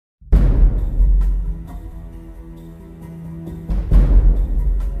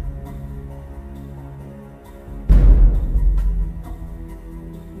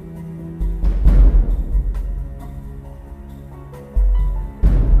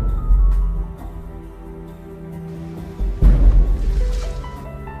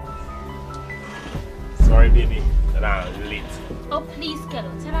Oh, please,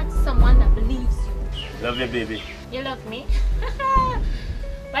 Kello, tell that to someone that believes you. Love you, baby. You love me?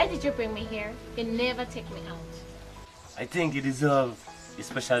 Why did you bring me here? You never take me out. I think you deserve a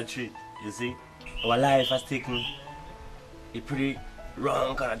special treat, you see? Our life has taken a pretty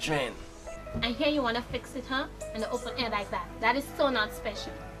wrong kind of trend. And here you want to fix it, huh? In the open air like that. That is so not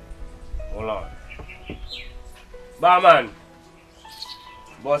special. Hold on. Barman.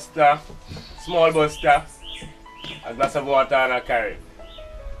 Buster. Small buster. A glass of water and a carrot.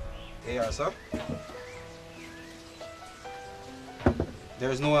 Here, sir. There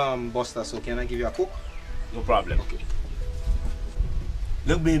is no buster, so can I give you a Coke? No problem. Okay.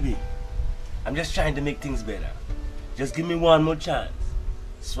 Look, baby. I'm just trying to make things better. Just give me one more chance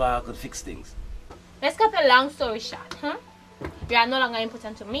so I could fix things. Let's cut a long story short, huh? You are no longer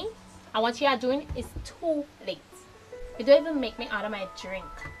important to me, and what you are doing is too late. You don't even make me order my drink.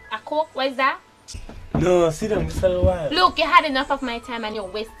 A Coke, what is that? No, sit down just a little while. Look, you had enough of my time and you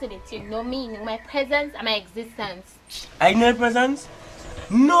wasted it. You know me, you know my presence and my existence. I know presents?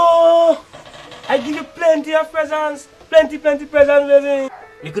 No! I give you plenty of presents. Plenty presents, baby.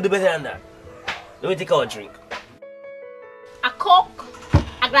 You could do better than that. Let me take our drink. A Coke,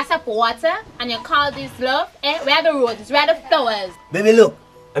 a glass of water, and you call this love? Eh? Where are the roses? Where are the flowers? Baby, look.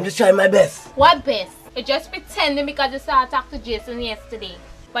 I'm just trying my best. What best? You're just pretending because you saw I talk to Jason yesterday.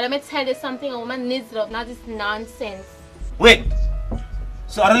 But let me tell you something, a woman needs love, not this nonsense. Wait.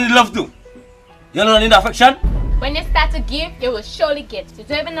 So I really love to. You don't need affection? When you start to give, you will surely get. You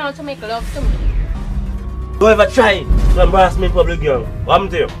don't even know how to make love to me. Don't ever try to embarrass me in public, girl. What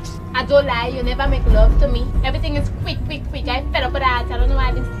happened to you? I don't lie, you never make love to me. Everything is quick. I'm fed up with that. I don't know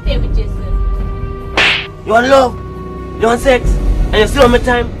why I didn't stay with Jason. You want love? You want sex? And you still want me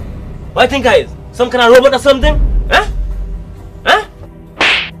time? What do you think I is? Some kind of robot or something? Huh? Huh?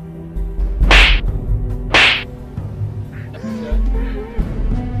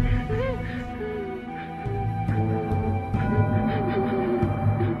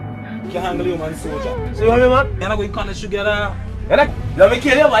 You can handle you, man, soldier. So you want me, man? Can I go in college together? You want me to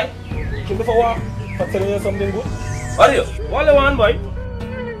kill you, boy? Kill me for what? For telling you something good? What are you? What do you want, boy?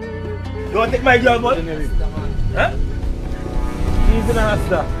 You want to take my girl, boy? Huh? Easy na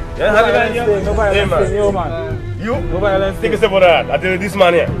Rasta. Yeah, how do you No violence thing, yo, man. You? No violence Think thing. a step about that. I tell you this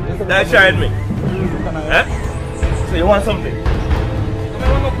man here. That tried me. Huh? So you want something? You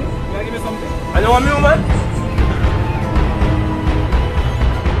want to give me something? And you want me, man?